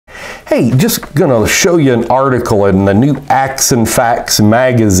Hey, just gonna show you an article in the new Acts and Facts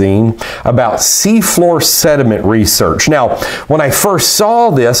magazine about seafloor sediment research. Now, when I first saw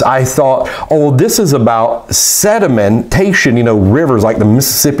this, I thought, oh, this is about sedimentation, you know, rivers like the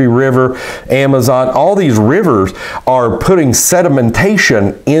Mississippi River, Amazon, all these rivers are putting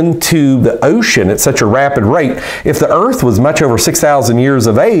sedimentation into the ocean at such a rapid rate. If the Earth was much over 6,000 years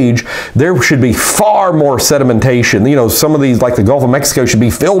of age, there should be far more sedimentation. You know, some of these, like the Gulf of Mexico, should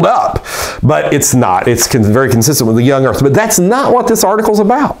be filled up. But it's not. It's very consistent with the young Earth. But that's not what this article's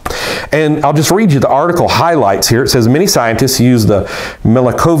about. And I'll just read you the article highlights here. It says, many scientists use the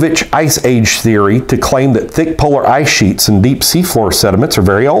Milankovitch ice age theory to claim that thick polar ice sheets and deep seafloor sediments are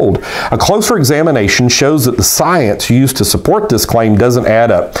very old. A closer examination shows that the science used to support this claim doesn't add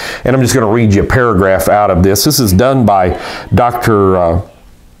up. And I'm just going to read you a paragraph out of this. This is done by Dr.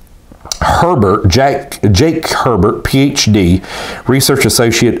 Herbert, Jake Herbert, PhD, Research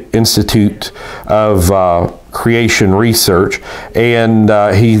Associate Institute of Creation Research, and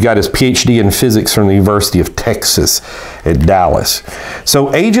he got his PhD in physics from the University of Texas at Dallas.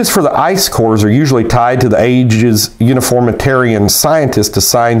 So ages for the ice cores are usually tied to the ages uniformitarian scientists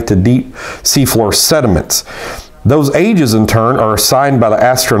assigned to deep seafloor sediments. Those ages, in turn, are assigned by the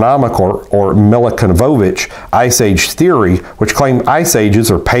astronomical or Milankovitch ice age theory, which claimed ice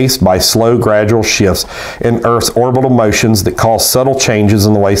ages are paced by slow, gradual shifts in Earth's orbital motions that cause subtle changes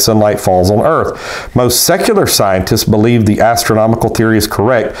in the way sunlight falls on Earth. Most secular scientists believe the astronomical theory is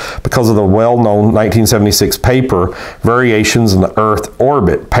correct because of the well-known 1976 paper, Variations in the Earth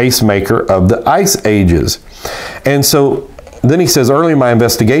Orbit, pacemaker of the ice ages. And so then he says, early in my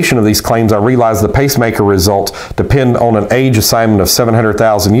investigation of these claims, I realized the pacemaker results depend on an age assignment of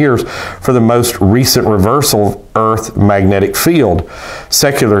 700,000 years for the most recent reversal Earth magnetic field.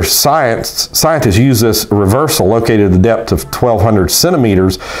 Secular scientists use this reversal located at the depth of 1,200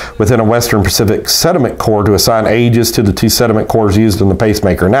 centimeters within a Western Pacific sediment core to assign ages to the two sediment cores used in the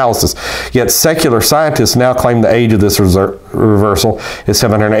pacemaker analysis. Yet secular scientists now claim the age of this reversal is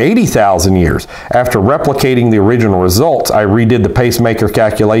 780,000 years. After replicating the original results, I redid the pacemaker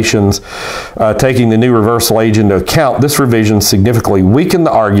calculations, taking the new reversal age into account. This revision significantly weakened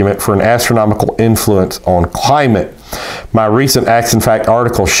the argument for an astronomical influence on climate. My recent Acts and Fact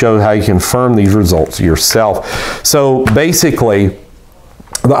article showed how you confirm these results yourself. So basically,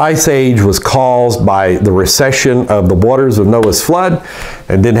 the ice age was caused by the recession of the waters of Noah's flood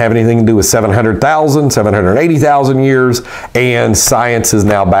and didn't have anything to do with 700,000, 780,000 years, and science is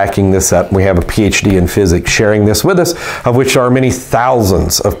now backing this up. We have a PhD in physics sharing this with us, of which there are many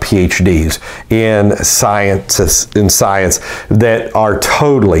thousands of PhDs in science that are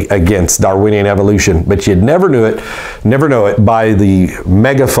totally against Darwinian evolution, but you'd never know it by the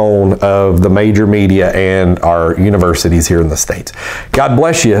megaphone of the major media and our universities here in the States. God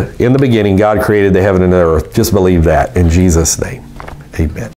bless you. In the beginning, God created the heaven and the earth. Just believe that in Jesus' name. Amen.